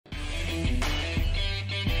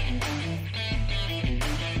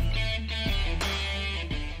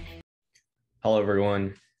Hello,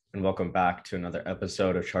 everyone, and welcome back to another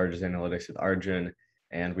episode of Chargers Analytics with Arjun.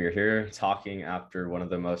 And we are here talking after one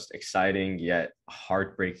of the most exciting yet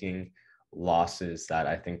heartbreaking losses that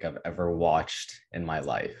I think I've ever watched in my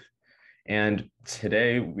life. And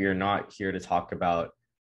today we are not here to talk about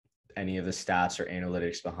any of the stats or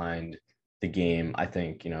analytics behind the game. I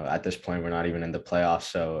think, at this point, we're not even in the playoffs,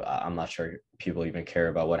 so I'm not sure people even care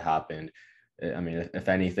about what happened. I mean, if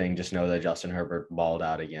anything, just know that Justin Herbert balled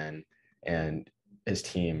out again and his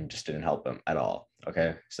team just didn't help him at all.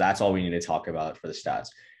 Okay. So that's all we need to talk about for the stats.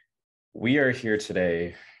 We are here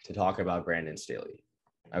today to talk about Brandon Staley.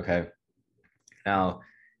 Okay. Now,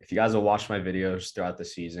 if you guys have watched my videos throughout the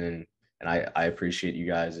season, and I appreciate you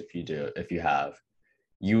guys if you have,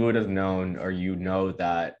 you would have known or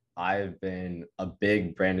that I've been a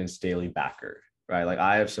big Brandon Staley backer, right? Like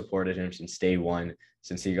I have supported him since day one,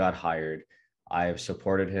 since he got hired. I have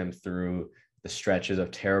supported him through the stretches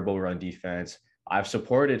of terrible run defense. I've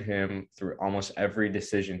supported him through almost every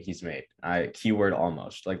decision he's made. Keyword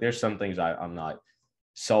almost. Like there's some things I'm not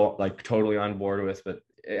so like totally on board with, but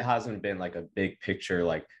it hasn't been like a big picture.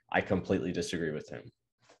 Like I completely disagree with him.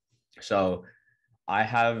 So I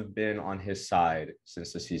have been on his side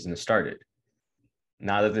since the season has started.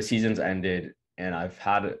 Now that the season's ended and I've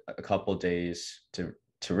had a couple days to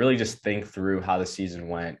really just think through how the season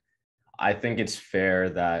went, I think it's fair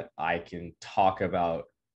that I can talk about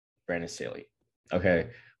Brandon Staley. Okay,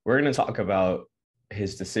 we're going to talk about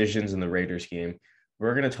his decisions in the Raiders game.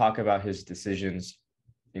 We're going to talk about his decisions,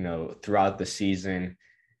 throughout the season.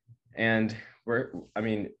 And we're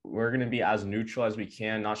going to be as neutral as we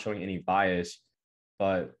can, not showing any bias.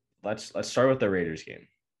 But let's start with the Raiders game.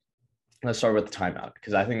 Let's start with the timeout,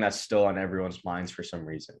 because I think that's still on everyone's minds for some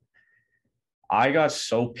reason. I got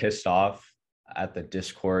so pissed off at the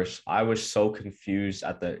discourse. I was so confused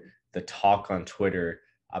at the talk on Twitter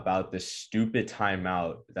about this stupid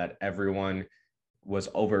timeout that everyone was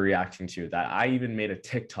overreacting to, that I even made a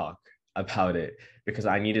TikTok about it because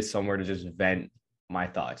I needed somewhere to just vent my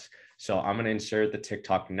thoughts. So I'm going to insert the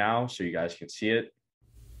TikTok now so you guys can see it.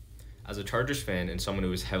 As a Chargers fan and someone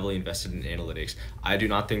who is heavily invested in analytics, I do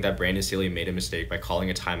not think that Brandon Staley made a mistake by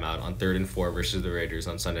calling a timeout on 3rd and 4 versus the Raiders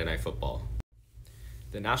on Sunday Night Football.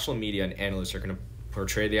 The national media and analysts are going to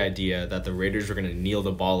portray the idea that the Raiders were going to kneel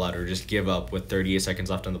the ball out or just give up with 38 seconds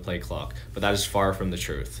left on the play clock, but that is far from the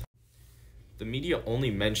truth. The media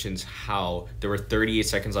only mentions how there were 38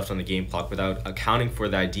 seconds left on the game clock without accounting for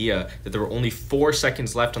the idea that there were only 4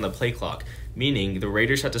 seconds left on the play clock, meaning the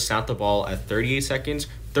Raiders had to snap the ball at 38 seconds,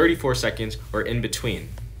 34 seconds, or in between.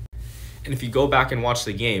 And if you go back and watch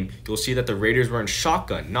the game, you'll see that the Raiders were in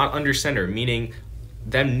shotgun, not under center, meaning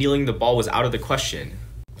them kneeling the ball was out of the question.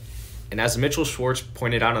 And as Mitchell Schwartz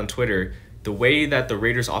pointed out on Twitter, the way that the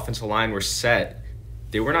Raiders' offensive line were set,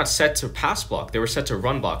 they were not set to pass block, they were set to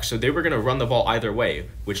run block, so they were going to run the ball either way,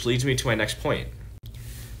 which leads me to my next point.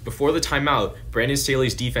 Before the timeout, Brandon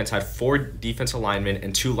Staley's defense had 4 defensive linemen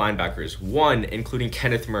and 2 linebackers, one including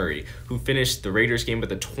Kenneth Murray, who finished the Raiders game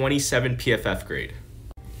with a 27 PFF grade.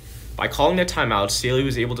 By calling the timeout, Staley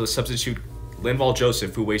was able to substitute Linval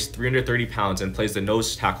Joseph, who weighs 330 pounds and plays the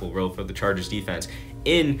nose tackle role for the Chargers defense,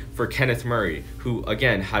 in for Kenneth Murray, who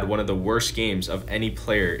again had one of the worst games of any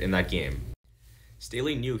player in that game.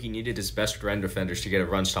 Staley knew he needed his best run defenders to get a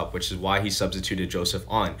run stop, which is why he substituted Joseph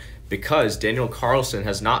on, because Daniel Carlson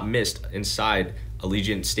has not missed inside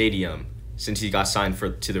Allegiant Stadium since he got signed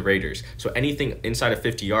to the Raiders. So anything inside of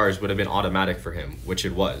 50 yards would have been automatic for him, which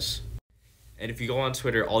it was. And if you go on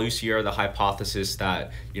Twitter, all you see are the hypothesis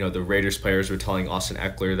that, the Raiders players were telling Austin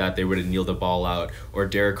Eckler that they would have kneeled the ball out, or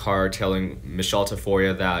Derek Carr telling Michelle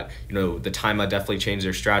Tafoya that, the timeout definitely changed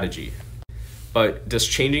their strategy. But does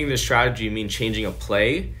changing the strategy mean changing a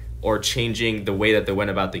play or changing the way that they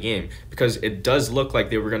went about the game? Because it does look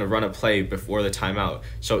like they were going to run a play before the timeout.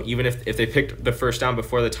 So even if they picked the first down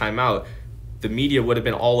before the timeout, the media would have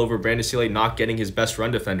been all over Brandon Staley not getting his best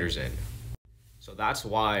run defenders in. So that's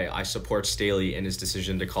why I support Staley in his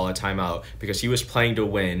decision to call a timeout, because he was playing to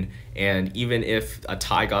win, and even if a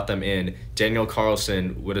tie got them in, Daniel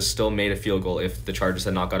Carlson would have still made a field goal if the Chargers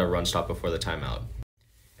had not got a run stop before the timeout.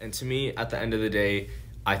 And to me, at the end of the day,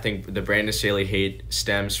 I think the Brandon Staley hate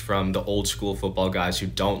stems from the old school football guys who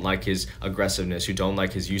don't like his aggressiveness, who don't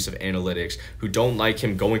like his use of analytics, who don't like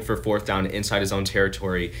him going for 4th down inside his own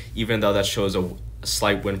territory, even though that shows a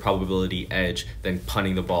slight win probability edge than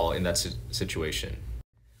punting the ball in that situation.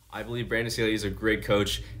 I believe Brandon Staley is a great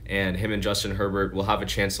coach, and him and Justin Herbert will have a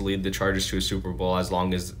chance to lead the Chargers to a Super Bowl as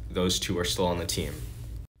long as those two are still on the team.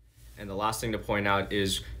 And the last thing to point out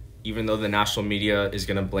is even though the national media is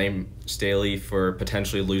going to blame Staley for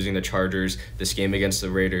potentially losing the Chargers, this game against the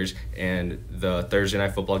Raiders, and the Thursday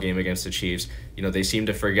night football game against the Chiefs, they seem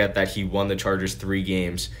to forget that he won the Chargers 3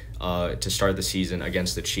 games to start the season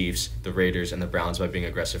against the Chiefs, the Raiders, and the Browns by being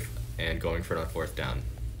aggressive and going for it on 4th down.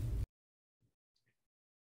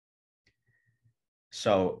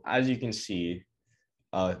 So as you can see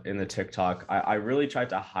in the TikTok, I really tried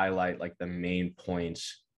to highlight like the main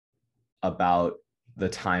points about the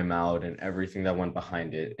timeout and everything that went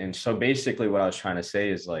behind it. And so basically what I was trying to say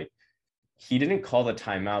is like, he didn't call the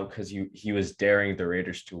timeout because he was daring the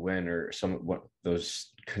Raiders to win, or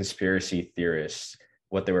those conspiracy theorists,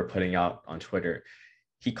 what they were putting out on Twitter.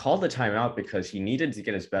 He called the timeout because he needed to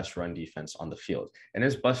get his best run defense on the field. And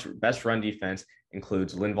his best run defense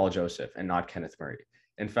includes Linval Joseph and not Kenneth Murray.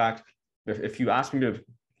 In fact, if you asked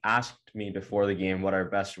me before the game what our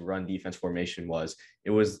best run defense formation was,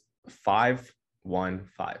 it was 5-1-5.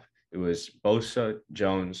 It was Bosa,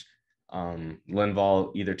 Jones,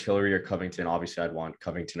 Linval, either Tillery or Covington. Obviously, I'd want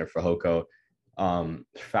Covington or Fehoko,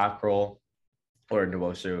 Fackrell or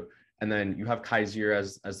Nwosu. And then you have Kaiser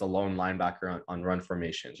as the lone linebacker on run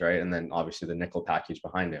formations, right? And then obviously the nickel package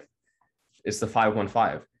behind him. It's the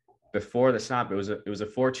 5-1-5. Before the snap, it was a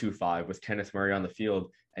 4-2-5 with Kenneth Murray on the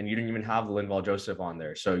field, and you didn't even have Linval Joseph on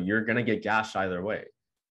there. So you're gonna get gashed either way.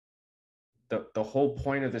 The whole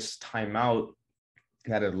point of this timeout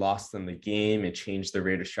that had lost them the game, it changed the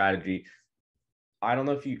Raiders strategy. I don't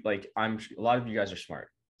know if you a lot of you guys are smart.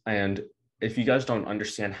 And if you guys don't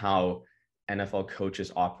understand how NFL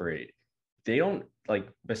coaches operate, they don't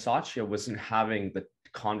Bisaccia wasn't having the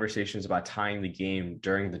conversations about tying the game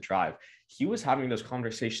during the drive. He was having those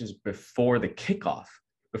conversations before the kickoff,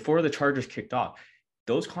 before the Chargers kicked off.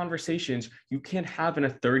 Those conversations you can't have in a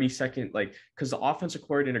 30-second, because the offensive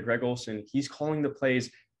coordinator, Greg Olson, he's calling the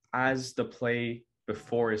plays as the play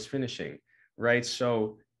before is finishing, right?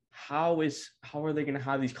 So how are they going to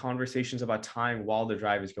have these conversations about time while the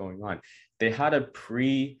drive is going on? They had a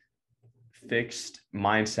fixed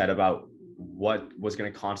mindset about what was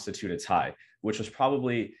going to constitute a tie, which was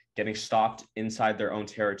probably getting stopped inside their own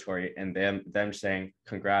territory and them saying,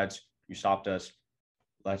 congrats, you stopped us.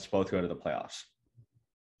 Let's both go to the playoffs.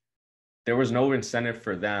 There was no incentive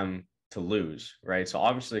for them to lose, right? So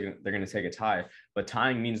obviously they're going to take a tie, but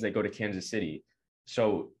tying means they go to Kansas City.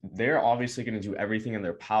 So they're obviously going to do everything in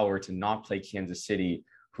their power to not play Kansas City,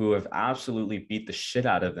 who have absolutely beat the shit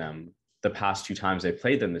out of them the past 2 times they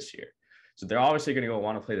played them this year. So they're obviously going to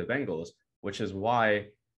want to play the Bengals, which is why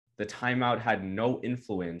the timeout had no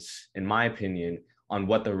influence, in my opinion, on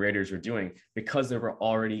what the Raiders were doing, because they were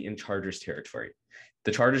already in Chargers territory.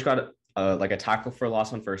 The Chargers got a tackle for a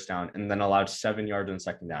loss on 1st down and then allowed 7 yards on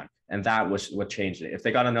 2nd down. And that was what changed it. If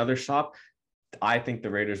they got another stop, I think the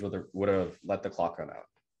Raiders would have let the clock run out.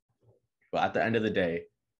 But at the end of the day,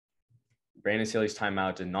 Brandon Staley's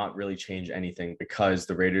timeout did not really change anything because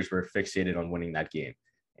the Raiders were fixated on winning that game.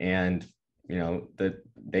 And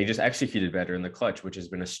they just executed better in the clutch, which has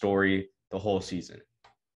been a story the whole season.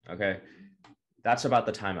 Okay. That's about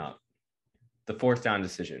the timeout. The 4th down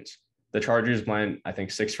decisions. The Chargers went, I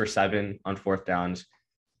think, 6 for 7 on 4th downs.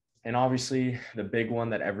 And obviously the big one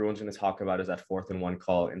that everyone's going to talk about is that 4th and 1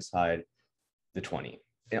 call inside the 20,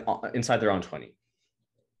 inside their own 20.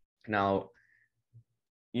 Now,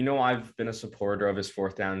 I've been a supporter of his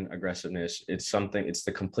 4th down aggressiveness. It's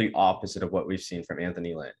the complete opposite of what we've seen from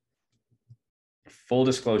Anthony Lynn. Full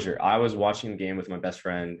disclosure, I was watching the game with my best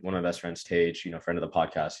friend, one of my best friends, Tage, friend of the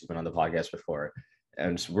podcast. He's been on the podcast before.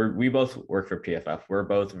 And so we both work for PFF. We're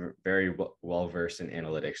both very well-versed in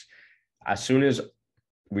analytics. As soon as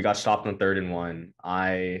we got stopped on 3rd and 1,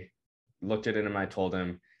 I looked at it and I told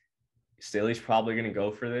him, Staley's probably going to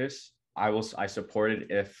go for this. I support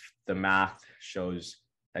it if the math shows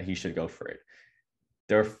that he should go for it.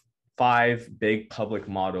 There are 5 big public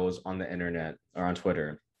models on the internet or on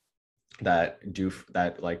Twitter that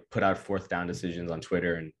put out 4th down decisions on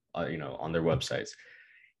Twitter and on their websites.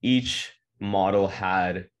 Each model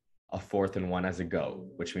had a 4th and 1 as a go,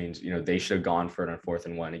 which means they should have gone for it on 4th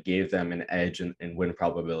and 1. It gave them an edge in win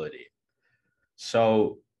probability.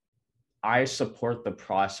 So I support the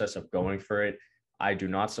process of going for it. I do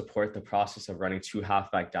not support the process of running 2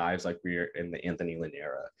 halfback dives like we are in the Anthony Lynn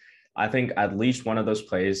era. I think at least one of those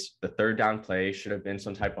plays, the 3rd down play, should have been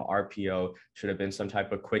some type of RPO, should have been some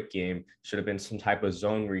type of quick game, should have been some type of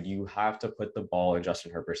zone read. You have to put the ball in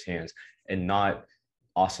Justin Herbert's hands and not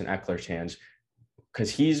Austin Eckler's hands,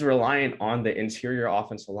 because he's reliant on the interior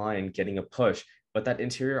offensive line getting a push. But that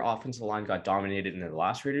interior offensive line got dominated in the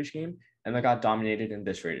last Raiders game, and they got dominated in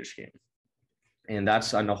this Raiders game. And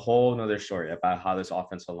that's a whole nother story about how this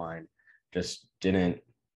offensive line just didn't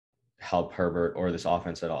help Herbert or this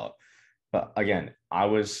offense at all. But again, I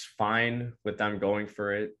was fine with them going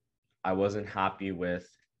for it. I wasn't happy with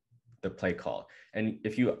the play call. And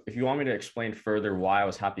if you want me to explain further why I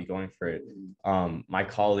was happy going for it, my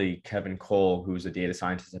colleague Kevin Cole, who's a data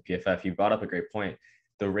scientist at PFF, he brought up a great point.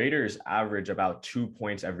 The Raiders average about 2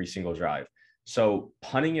 points every single drive. So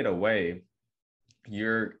punting it away,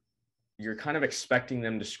 you're kind of expecting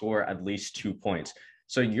them to score at least 2 points.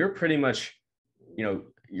 So you're pretty much,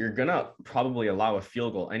 you're gonna probably allow a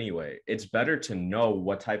field goal anyway. It's better to know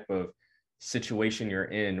what type of situation you're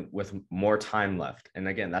in with more time left. And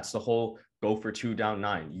again, that's the whole go for 2 down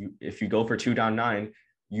 9. If you go for 2 down 9,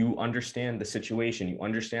 you understand the situation. You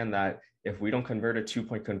understand that if we don't convert a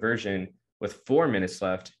 2-point conversion with 4 minutes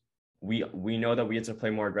left, we know that we have to play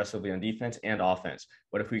more aggressively on defense and offense.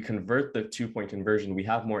 But if we convert the 2-point conversion, we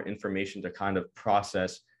have more information to kind of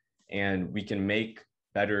process, and we can make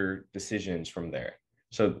better decisions from there.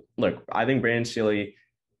 So look, I think Brandon Staley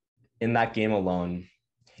in that game alone,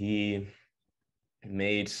 he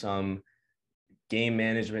made some game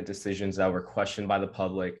management decisions that were questioned by the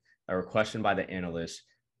public, that were questioned by the analysts.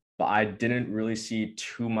 But I didn't really see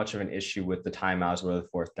too much of an issue with the timeouts or the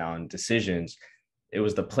 4th down decisions. It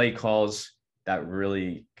was the play calls that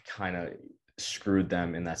really kind of screwed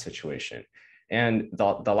them in that situation. And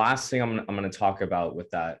the last thing I'm going to talk about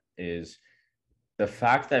with that is the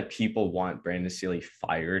fact that people want Brandon Staley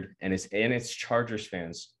fired, and it's Chargers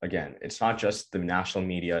fans. Again, it's not just the national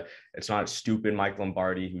media. It's not stupid Mike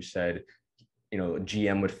Lombardi who said,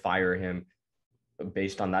 GM would fire him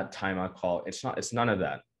based on that timeout call. It's none of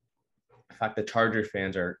that. In fact, the Chargers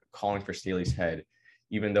fans are calling for Staley's head,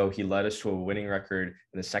 even though he led us to a winning record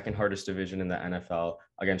in the second hardest division in the NFL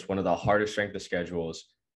against one of the hardest strength of schedules,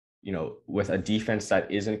 with a defense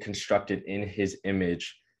that isn't constructed in his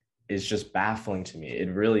image, is just baffling to me. It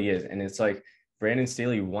really is. And it's like Brandon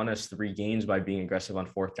Staley won us 3 games by being aggressive on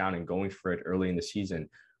 4th down and going for it early in the season.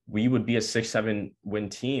 We would be a 6-7 win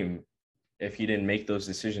team if he didn't make those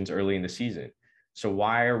decisions early in the season. So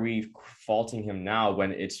why are we faulting him now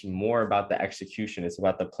when it's more about the execution? It's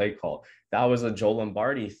about the play call. That was a Joe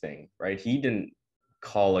Lombardi thing, right? He didn't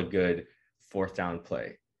call a good 4th down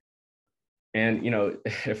play. And,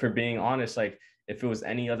 if we're being honest, like if it was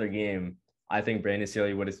any other game, I think Brandon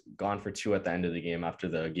Staley would have gone for 2 at the end of the game after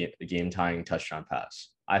the game tying touchdown pass.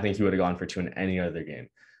 I think he would have gone for 2 in any other game.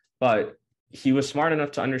 But he was smart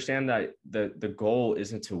enough to understand that the goal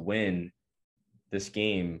isn't to win this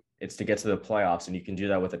game, it's to get to the playoffs, and you can do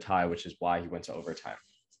that with a tie, which is why he went to overtime.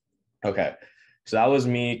 Okay, so that was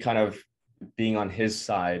me kind of being on his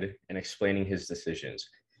side and explaining his decisions.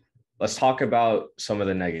 Let's talk about some of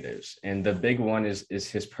the negatives, and the big one is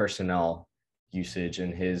his personnel usage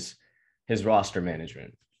and his roster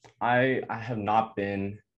management. I have not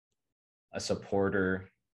been a supporter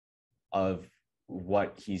of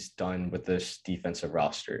what he's done with this defensive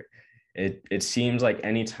roster. It seems like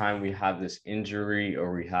anytime we have this injury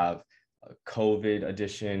or we have a COVID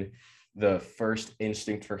addition, the first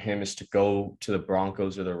instinct for him is to go to the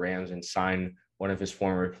Broncos or the Rams and sign one of his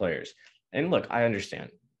former players. And look, I understand.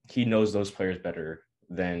 He knows those players better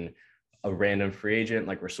than a random free agent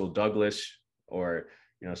like Rasul Douglas or,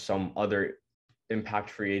 some other impact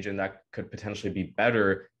free agent that could potentially be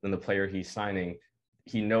better than the player he's signing.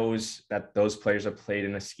 He knows that those players have played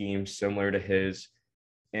in a scheme similar to his,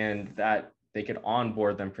 and that they could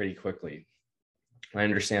onboard them pretty quickly. I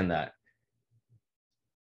understand that.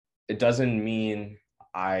 It doesn't mean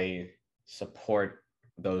I support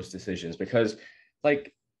those decisions because,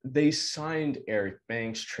 they signed Eric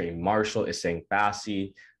Banks, Trey Marshall, Isang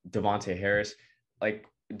Bassi, Devontae Harris.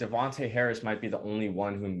 Devontae Harris might be the only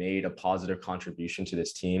one who made a positive contribution to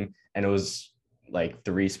this team, and it was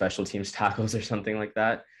 3 special teams tackles or something like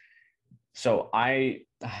that. So I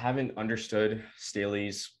haven't understood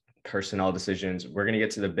Staley's personnel decisions. We're going to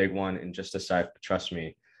get to the big one in just a sec, trust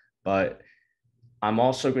me. But I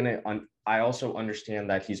also understand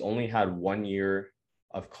that he's only had 1 year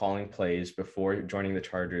of calling plays before joining the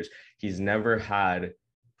Chargers. He's never had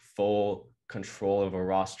full control of a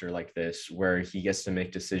roster like this where he gets to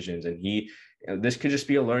make decisions, and this could just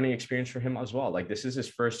be a learning experience for him as well. This is his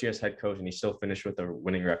first year as head coach, and he still finished with a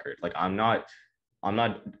winning record. I'm not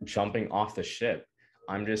jumping off the ship.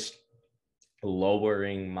 I'm just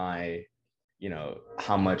lowering my,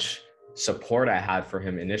 how much support I had for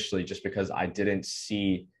him initially, just because I didn't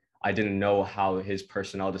know how his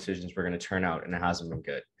personnel decisions were going to turn out, and it hasn't been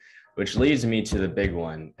good. Which leads me to the big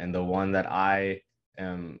one, and the one that I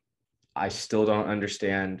still don't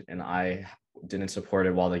understand, and I didn't support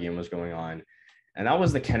it while the game was going on. And that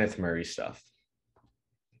was the Kenneth Murray stuff.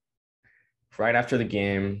 right after the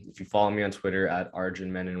game, if you follow me on Twitter at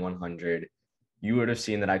Arjun 100, you would have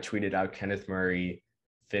seen that I tweeted out Kenneth Murray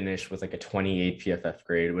finished with like a 28 PFF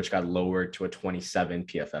grade, which got lowered to a 27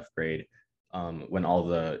 PFF grade when all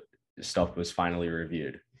the stuff was finally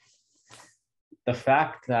reviewed. The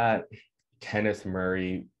fact that Kenneth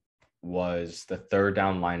Murray was the third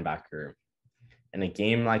down linebacker in a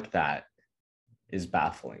game like that is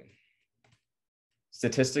baffling.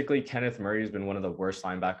 Statistically, Kenneth Murray has been one of the worst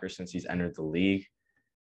linebackers since he's entered the league.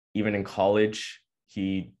 Even in college,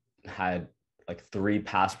 he had like 3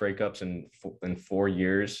 pass breakups in 4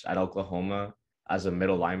 years at Oklahoma as a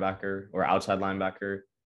middle linebacker or outside linebacker.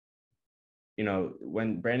 You know,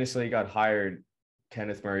 when Brandon Staley got hired,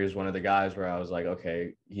 Kenneth Murray was one of the guys where I was like,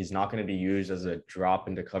 okay, he's not going to be used as a drop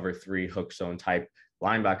into cover 3 hook zone type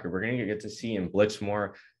linebacker. We're going to get to see him blitz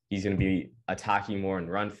more. He's going to be attacking more in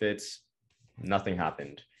run fits. Nothing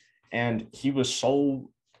happened. And he wasn't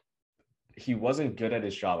good at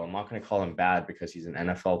his job. I'm not going to call him bad because he's an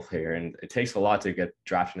NFL player, and it takes a lot to get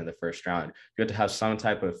drafted in the first round. You have to have some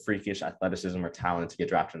type of freakish athleticism or talent to get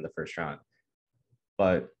drafted in the first round.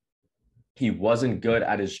 But he wasn't good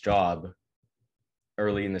at his job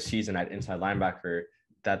early in the season at inside linebacker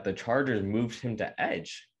that the Chargers moved him to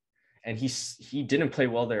edge. And he didn't play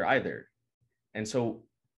well there either. And so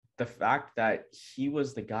the fact that he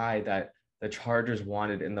was the guy that the Chargers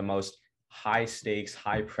wanted in the most high stakes,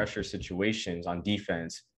 high pressure situations on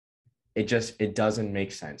defense, it doesn't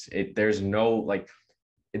make sense. There's no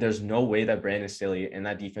way that Brandon Staley and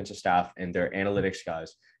that defensive staff and their analytics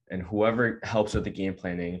guys and whoever helps with the game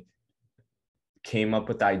planning came up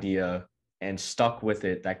with the idea and stuck with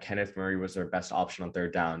it that Kenneth Murray was their best option on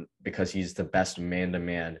third down because he's the best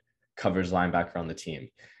man-to-man coverage linebacker on the team.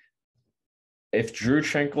 If Drew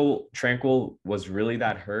Tranquill was really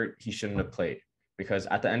that hurt, he shouldn't have played, because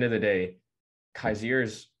at the end of the day, Kaiser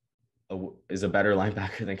is a better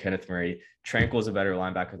linebacker than Kenneth Murray. Tranquill is a better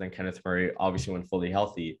linebacker than Kenneth Murray, obviously when fully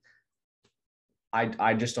healthy.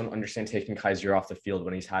 I just don't understand taking Kaiser off the field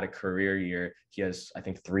when he's had a career year. He has, I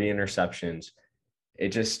think, 3 interceptions.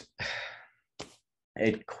 It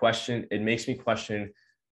makes me question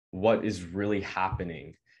what is really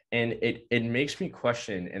happening. And it makes me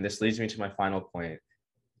question, and this leads me to my final point,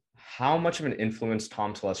 how much of an influence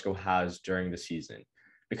Tom Telesco has during the season.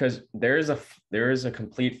 Because there is a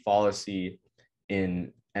complete fallacy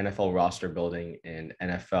in NFL roster building and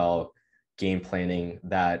NFL game planning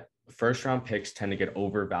that first round picks tend to get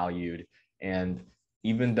overvalued. And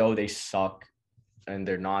even though they suck and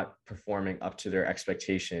they're not performing up to their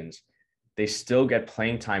expectations, they still get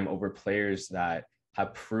playing time over players that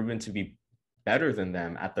have proven to be better than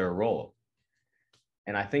them at their role.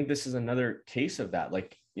 And I think this is another case of that.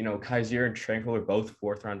 Like, you know, Kaiser and Tranquill are both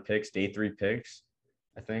 4th round picks, day 3 picks,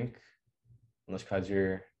 I think. Unless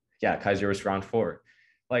Kaiser was round 4.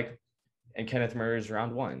 Like, and Kenneth Murray is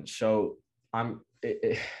round 1. So I'm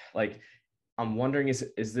wondering,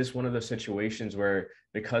 is this one of those situations where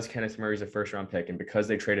because Kenneth Murray's a 1st round pick and because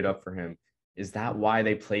they traded up for him, is that why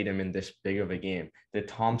they played him in this big of a game? Did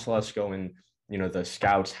Tom Telesco and, you know, the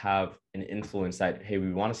scouts have an influence that, hey,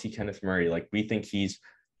 we want to see Kenneth Murray. Like, we think he's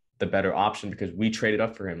the better option because we traded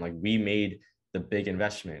up for him. Like, we made the big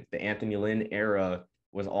investment. The Anthony Lynn era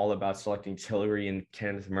was all about selecting Tillery and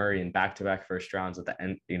Kenneth Murray in back-to-back first rounds at the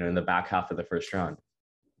end, you know, in the back half of the first round.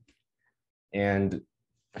 And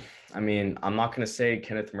I mean, I'm not going to say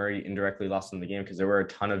Kenneth Murray indirectly lost in the game because there were a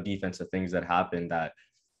ton of defensive things that happened that,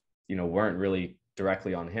 you know, weren't really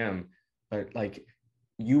directly on him. But like,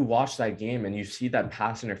 you watch that game and you see that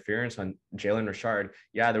pass interference on Jalen Richard.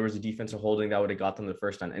 Yeah, there was a defensive holding that would have got them the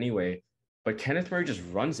first down anyway. But Kenneth Murray just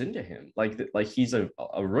runs into him like he's a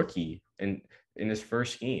rookie in his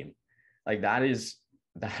first game. Like, that is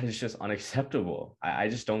just unacceptable. I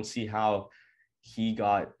just don't see how he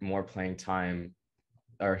got more playing time,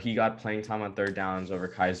 or he got playing time on third downs over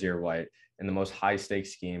Kaiser White in the most high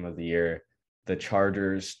stakes game of the year. The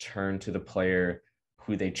Chargers turned to the player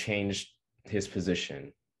who they changed his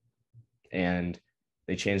position, and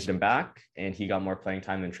they changed him back, and he got more playing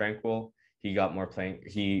time than Tranquill.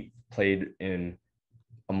 He played in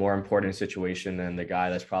a more important situation than the guy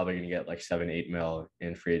that's probably going to get like 7-8 mil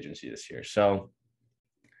in free agency this year. So,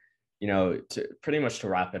 you know, pretty much to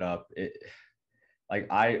wrap it up,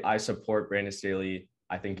 I support Brandon Staley.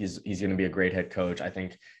 I think he's going to be a great head coach. I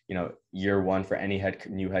think, you know, year 1 for any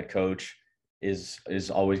new head coach is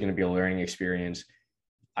always going to be a learning experience.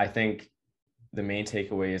 I think the main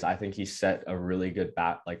takeaway is I think he set a really good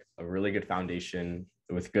foundation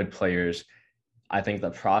with good players. I think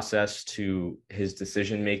the process to his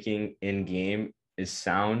decision making in game is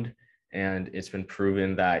sound, and it's been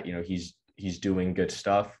proven that, you know, he's he's doing good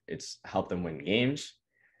stuff. It's helped them win games.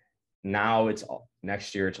 Now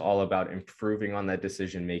next year, it's all about improving on that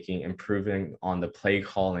decision making, improving on the play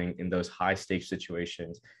calling in those high stakes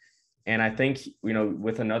situations. And I think,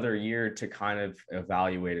 with another year to kind of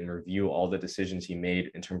evaluate and review all the decisions he made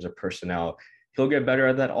in terms of personnel, he'll get better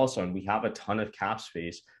at that also. And we have a ton of cap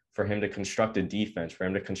space for him to construct a defense, for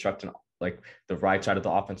him to construct the right side of the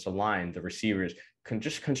offensive line, the receivers, can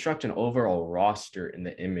just construct an overall roster in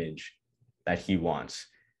the image that he wants.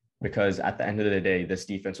 Because at the end of the day, this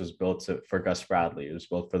defense was built for Gus Bradley. It was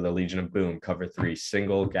built for the Legion of Boom, cover 3,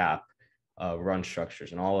 single gap, run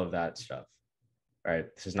structures, and all of that stuff. Right?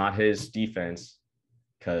 This is not his defense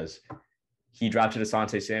because he drafted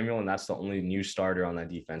Asante Samuel, and that's the only new starter on that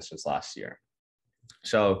defense since last year.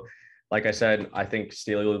 So, like I said, I think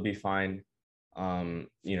Staley will be fine.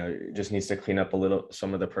 Just needs to clean up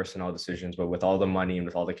some of the personnel decisions, but with all the money and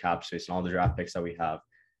with all the cap space and all the draft picks that we have,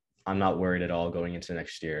 I'm not worried at all going into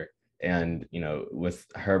next year. And, with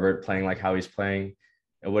Herbert playing like how he's playing,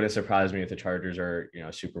 it wouldn't surprise me if the Chargers are,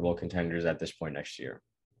 Super Bowl contenders at this point next year.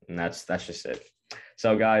 And that's just it.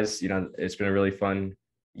 So guys, it's been a really fun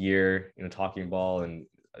year, talking ball, and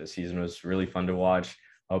the season was really fun to watch.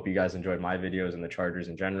 I hope you guys enjoyed my videos and the Chargers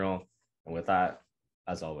in general. And with that,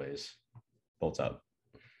 as always, bolts up.